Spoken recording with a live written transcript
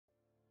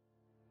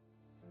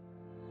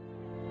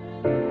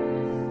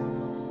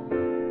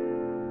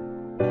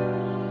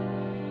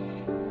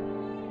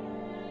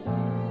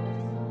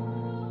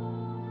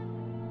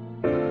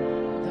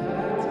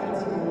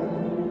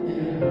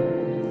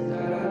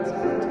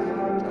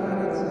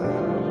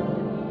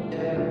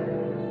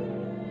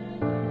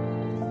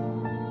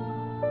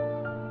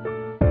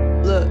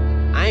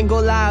ain't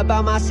gonna lie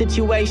about my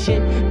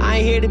situation. I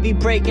ain't here to be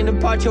breaking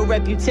apart your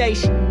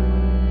reputation.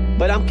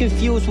 But I'm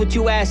confused what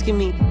you asking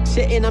me.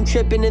 Sitting, I'm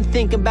tripping and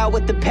thinking about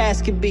what the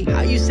past could be.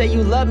 How you say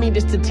you love me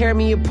just to tear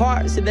me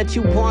apart. Said that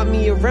you want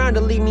me around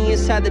to leave me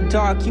inside the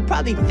dark. You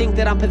probably think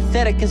that I'm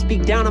pathetic and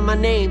speak down on my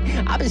name.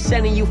 I've been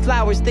sending you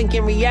flowers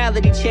thinking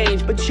reality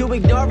changed, but you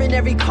ignoring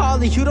every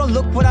call and you don't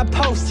look what I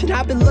post. And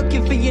I've been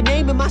looking for your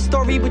name in my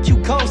story, but you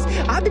ghost.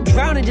 I've been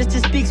drowning just to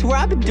speak where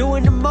I've been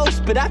doing the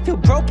most, but I feel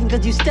broken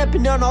cause you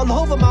stepping on all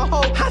over my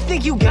hope. I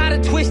think you got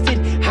it twisted,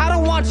 I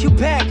don't want you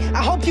back.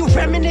 I hope you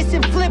reminisce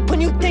and flip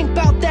when you think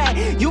about that.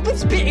 You've been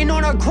spitting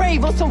on our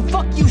grave on some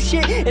fuck you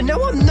shit, and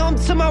now I'm numb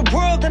to my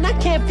world and I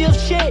can't feel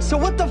shit. So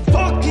what the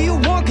fuck do you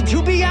want? Could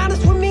you be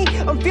honest with me?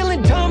 I'm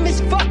feeling dumb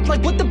as fuck,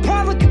 like what the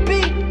problem could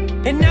be.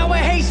 And now I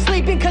hate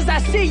sleeping cause I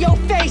see your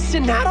face,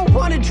 and I don't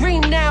wanna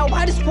dream now,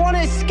 I just wanna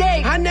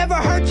escape. I never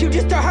hurt you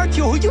just to hurt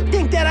you, who you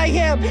think that I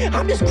am?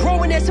 I'm just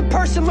growing as a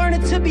person,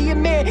 learning to be a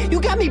man. You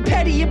got me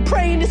petty and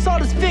praying it's all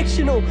just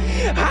fictional.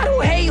 I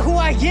don't hate who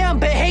I am,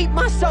 but hate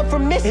myself for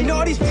missing. And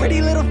all these pretty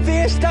little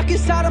fears stuck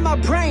inside of my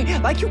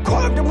brain, like you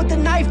carved them with a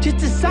knife just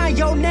to sign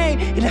your name.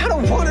 And I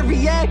don't wanna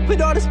react, but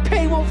all this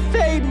pain won't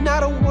fade. And I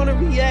don't wanna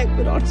react,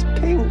 but all this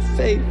pain won't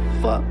fade.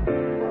 Fuck.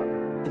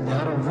 And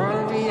I don't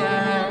wanna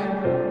react,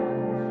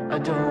 I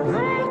don't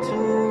want to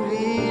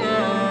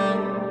react,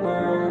 no,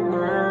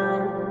 no.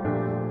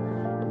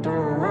 I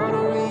don't want to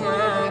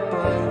react,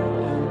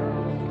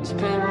 but this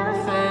pain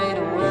won't fade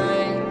away.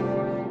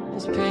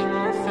 This pain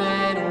won't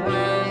fade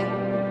away.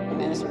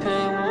 This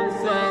pain won't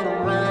fade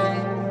away.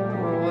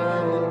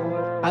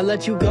 I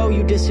let you go,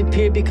 you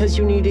disappeared because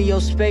you needed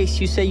your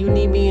space. You say you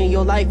need me in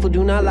your life, well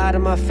do not lie to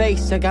my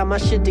face. I got my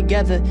shit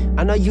together,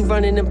 I know you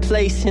running in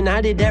place, and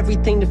I did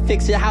everything to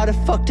fix it. How the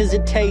fuck does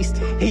it taste?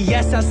 And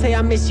yes, I say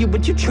I miss you,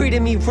 but you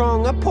treated me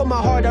wrong. I poured my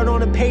heart out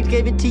on a page,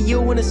 gave it to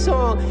you in a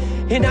song.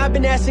 And I've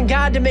been asking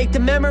God to make the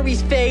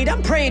memories fade.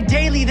 I'm praying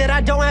daily that I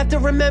don't have to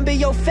remember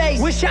your face.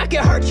 Wish I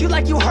could hurt you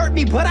like you hurt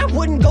me, but I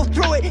wouldn't go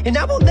through it. And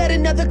I won't let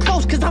another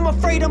close, cause I'm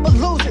afraid I'm a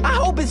loser. I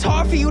hope it's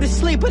hard for you to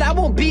sleep, but I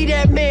won't be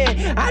that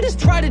man. I just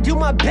try to do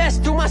my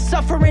best through my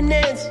suffering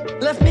ends.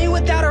 Left me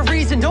without a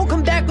reason, don't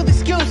come back with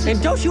excuses.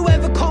 And don't you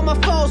ever call my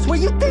phone, swear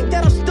you think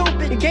that I'm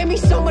stupid. It gave me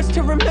so much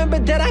to remember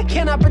that I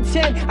cannot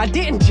pretend. I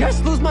didn't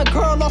just lose my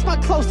girl, lost my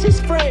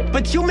closest friend.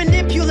 But you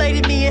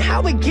manipulated me, and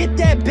how it get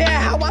that bad?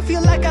 How I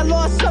feel like I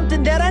lost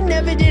something that I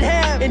never did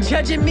have. And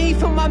judging me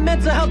for my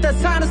mental health,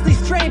 that's honestly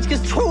strange,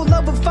 cause true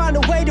love will find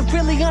a way to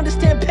really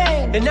understand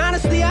pain. And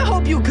honestly, I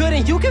hope you good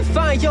and you can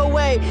find your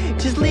way.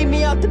 Just leave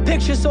me out the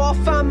picture so I'll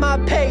find my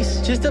pace.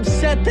 Just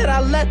upset that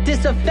I let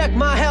this affect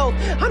my health.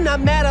 I'm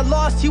not mad I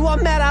lost you,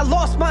 I'm mad I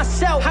lost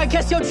myself. I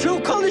guess your true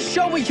colors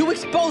show when you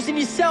exposing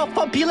yourself.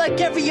 I'll be like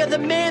every other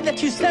man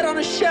that you set on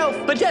a shelf,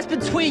 but that's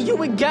between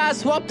you and God,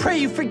 so I'll pray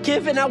you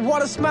forgive. And I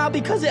wanna smile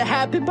because it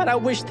happened, but I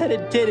wish that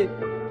it didn't.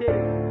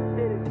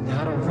 And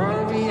I don't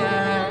wanna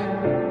react,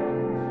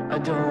 I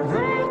don't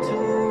want to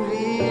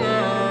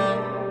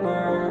react,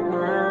 no,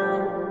 no.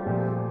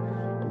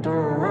 I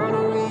don't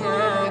wanna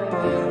react,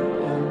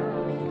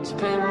 but this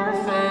pain won't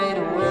fade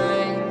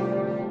away.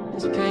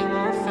 This pain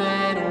won't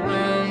fade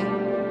away.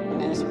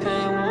 This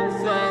pain won't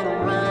fade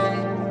away.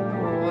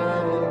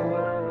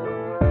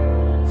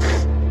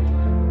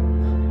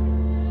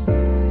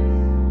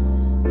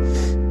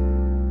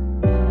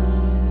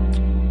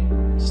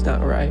 It's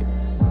not right.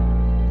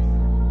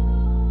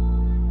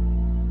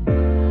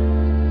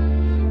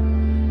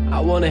 I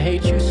wanna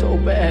hate you so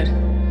bad.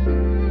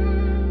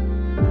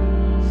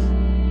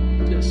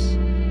 Just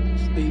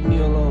leave me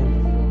alone.